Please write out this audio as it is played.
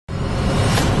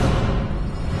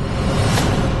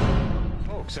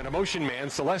Brooks and a motion man,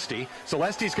 Celesti.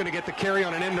 Celesti's going to get the carry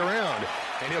on an end around,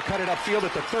 and he'll cut it upfield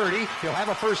at the 30. He'll have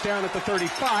a first down at the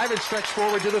 35 and stretch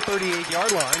forward to the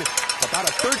 38-yard line. About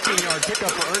a 13-yard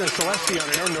pickup for Ernest Celesti on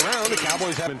an end around. The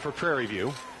Cowboys have been for Prairie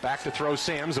View. Back to throw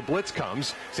Sams. A blitz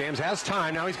comes. Sams has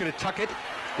time. Now he's going to tuck it.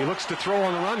 He looks to throw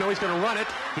on the run. No, he's going to run it.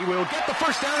 He will get the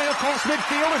first down and across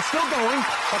midfield and still going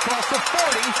across the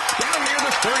 40, down near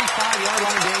the 35-yard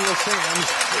line. Daniel Sams.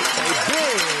 A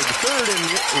big third and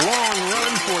long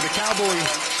run for the Cowboys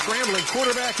scrambling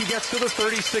quarterback. He gets to the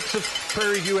 36 of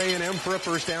Prairie View A&M for a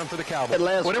first down for the Cowboys.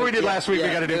 Whatever we did last week, we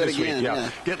got to do this week. Yeah.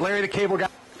 Get Larry the Cable Guy.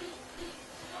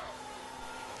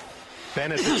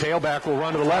 Bennett, the tailback, will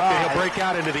run to the left, and he'll break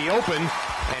out into the open,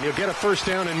 and he'll get a first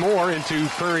down and more into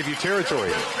Prairie View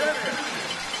territory.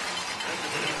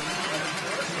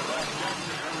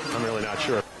 I'm really not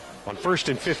sure. On 1st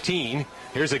and 15,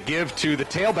 here's a give to the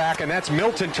tailback, and that's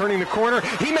Milton turning the corner.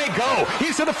 He may go.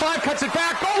 He's to the 5, cuts it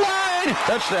back. Goal line!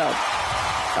 Touchdown.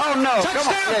 Oh, no.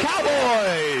 Touchdown,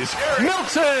 Cowboys!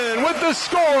 Milton with the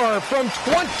score from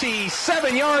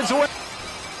 27 yards away.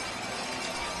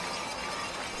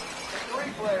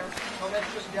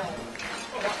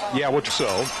 Yeah, which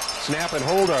so. Snap and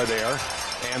hold are there.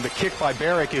 And the kick by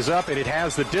Barrick is up, and it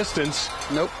has the distance.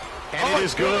 Nope. And it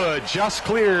is good. Just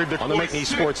cleared on the McNeese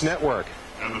Sports Network.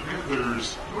 And the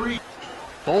Panthers 3.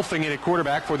 Bolfing in at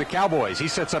quarterback for the Cowboys. He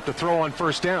sets up to throw on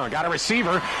first down. Got a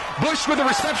receiver. Bush with the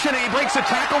reception, and he breaks a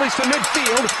tackle. He's to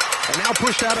midfield. And now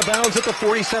pushed out of bounds at the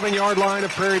 47-yard line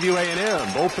of Prairie View A&M.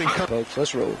 Bolfing. Folks,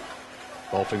 let's roll.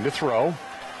 Bolfing to throw.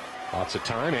 Lots of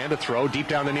time and a throw deep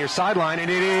down the near sideline,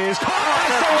 and it is caught by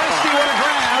Celesti with a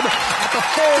grab at the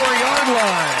 4-yard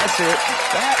line. That's it.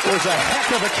 That was a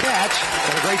heck of a catch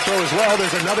and a great throw as well.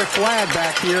 There's another flag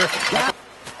back here.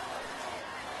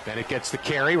 Bennett gets the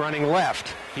carry, running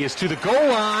left. He is to the goal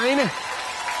line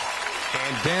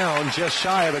and down just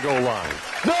shy of the goal line.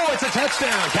 No, it's a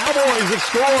touchdown. Cowboys have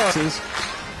scored.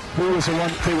 Who was the one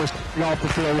who was off the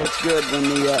field? It's good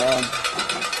when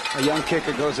a young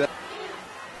kicker goes up.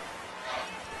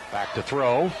 Back to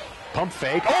throw. Pump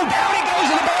fake. Oh, down he goes,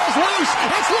 and the ball's loose.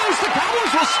 It's loose. The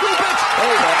Cowboys will scoop it.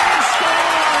 And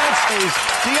scores.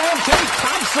 Deontay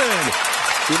Thompson.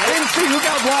 I didn't see who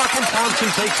got blocked, and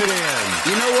Thompson takes it in.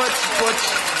 You know what's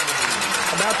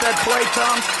about that play,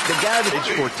 Tom? The guy that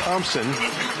for Thompson.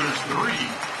 There's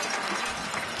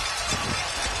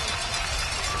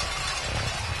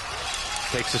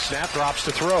 3. Takes a snap, drops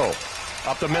to throw.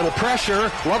 Up the middle, pressure.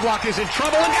 Lovelock is in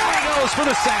trouble, and down he goes for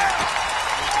the sack.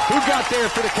 Who got there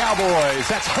for the Cowboys?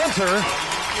 That's Hunter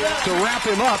to wrap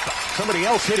him up. Somebody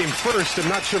else hit him first. I'm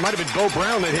not sure. It might have been Bo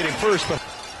Brown that hit him first. But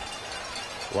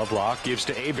Lovelock gives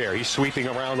to Hebert. He's sweeping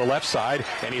around the left side,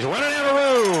 and he's running out of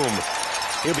room.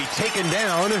 He'll be taken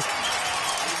down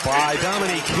by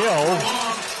Dominique Hill.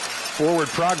 Forward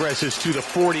progress is to the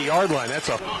 40-yard line. That's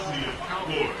a...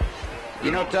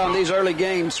 You know, Tom, these early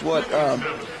games, 3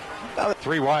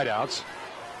 wideouts.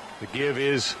 The give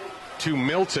is to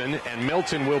Milton, and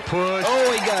Milton will push.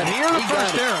 Oh, he got it. Near the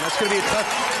first down. That's going to be a tough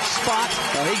spot.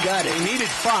 Oh, he got it. He needed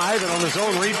 5, and on his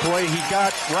own replay, he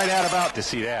got right out about to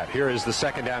see that. Here is the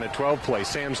second down at 12 play.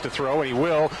 Sams to throw, and he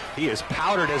will. He is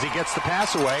powdered as he gets the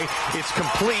pass away. It's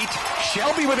complete.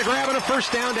 Shelby with a grab and a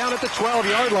first down at the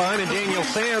 12-yard line, and Daniel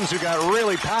Sams, who got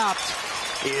really popped,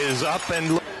 is up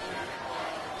and...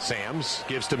 Sams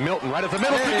gives to Milton right at the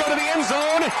middle. Could go to the end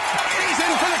zone, and he's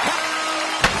in for the count.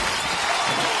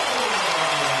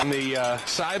 On the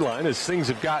sideline, as things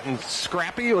have gotten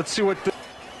scrappy, let's see what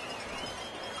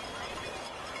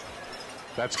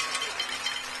that's.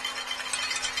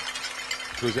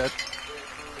 Who's that?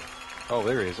 Oh,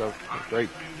 there he is. Oh, great.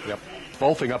 Yep.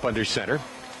 Bolfing up under center.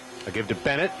 I give to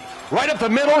Bennett. Right up the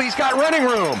middle, he's got running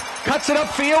room. Cuts it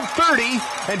upfield, 30,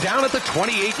 and down at the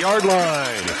 28-yard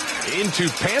line. Into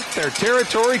Panther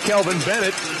territory, Kelvin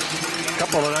Bennett. A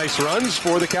couple of nice runs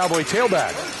for the Cowboy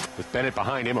tailback. With Bennett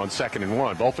behind him on 2nd and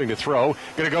 1. Bolfing to throw.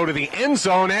 Going to go to the end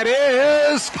zone. That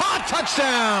is caught.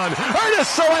 Touchdown.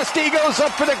 Ernest Celesti goes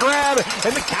up for the grab,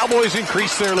 and the Cowboys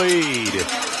increase their lead.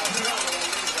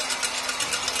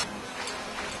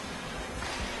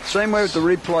 Same way with the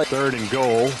replay. 3rd and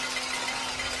goal.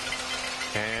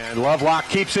 And Lovelock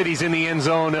keeps it. He's in the end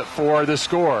zone for the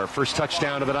score. First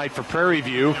touchdown of the night for Prairie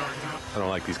View. I don't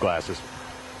like these glasses.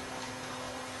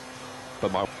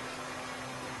 But my...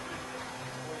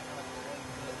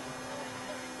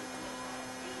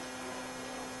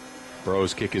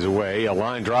 Bros kick is away, a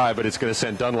line drive, but it's going to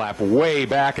send Dunlap way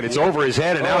back, and it's over his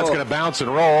head, and now it's going to bounce and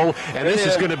roll, and this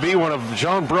is going to be one of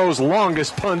John Bro's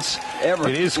longest punts ever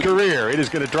in his career. It is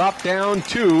going to drop down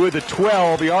to the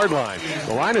 12-yard line.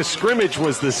 The line of scrimmage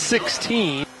was the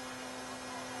 16.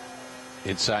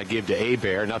 Inside give to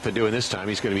Abear. Nothing doing this time.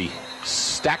 He's going to be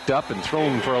stacked up and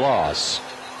thrown for a loss.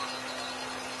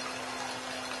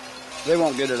 They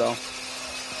won't get it all.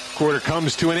 Quarter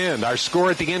comes to an end. Our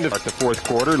score at the end of the fourth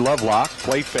quarter. Lovelock,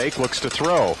 play fake, looks to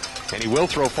throw. And he will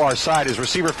throw far side. His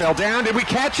receiver fell down. Did we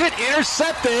catch it?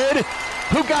 Intercepted.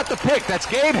 Who got the pick? That's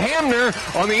Gabe Hamner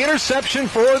on the interception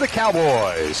for the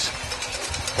Cowboys.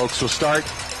 Folks will start.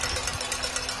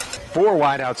 4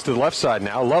 wideouts to the left side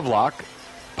now. Lovelock,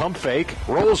 pump fake,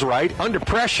 rolls right, under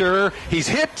pressure. He's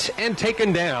hit and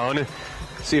taken down.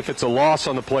 See if it's a loss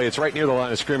on the play. It's right near the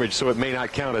line of scrimmage, so it may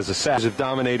not count as a sack. Have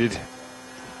dominated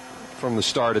from the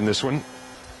start in this one.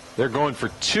 They're going for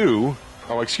 2.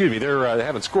 Oh, excuse me, they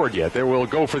haven't scored yet. They will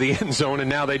go for the end zone, and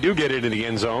now they do get into the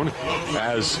end zone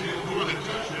as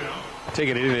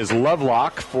taking it in is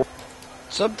Lovelock.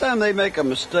 Sometimes they make a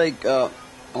mistake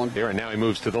on here, and now he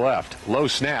moves to the left. Low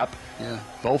snap. Yeah.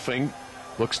 Bolfing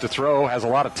looks to throw, has a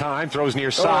lot of time, throws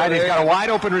near side. He's got a wide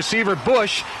open receiver.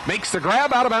 Bush makes the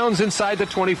grab out of bounds inside the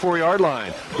 24-yard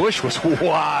line. Bush was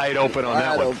wide open on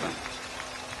that one.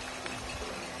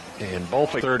 And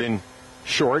Bolfing third and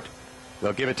short.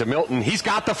 They'll give it to Milton. He's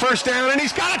got the first down, and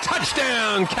he's got a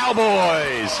touchdown,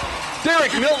 Cowboys.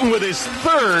 Derek Milton with his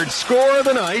 3rd score of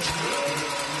the night,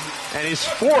 and his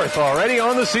 4th already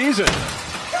on the season.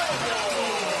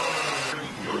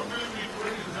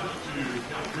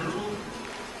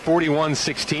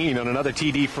 41-16 on another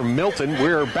TD from Milton.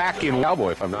 We're back in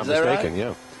Cowboy, if I'm not mistaken. Right?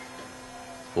 Yeah.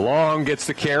 Long gets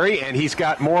the carry, and he's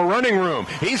got more running room.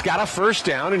 He's got a first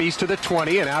down, and he's to the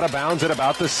 20 and out of bounds at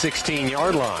about the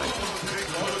 16-yard line.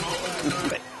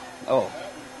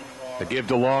 The give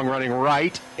to Long running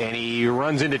right, and he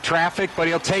runs into traffic, but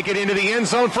he'll take it into the end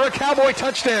zone for a Cowboy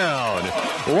touchdown.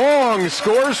 Long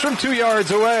scores from 2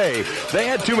 yards away. They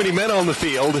had too many men on the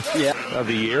field of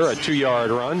the year, a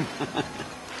 2-yard run.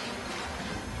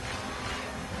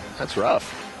 That's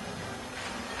rough.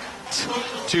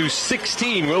 To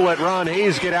 16. We'll let Ron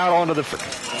Hayes get out onto the...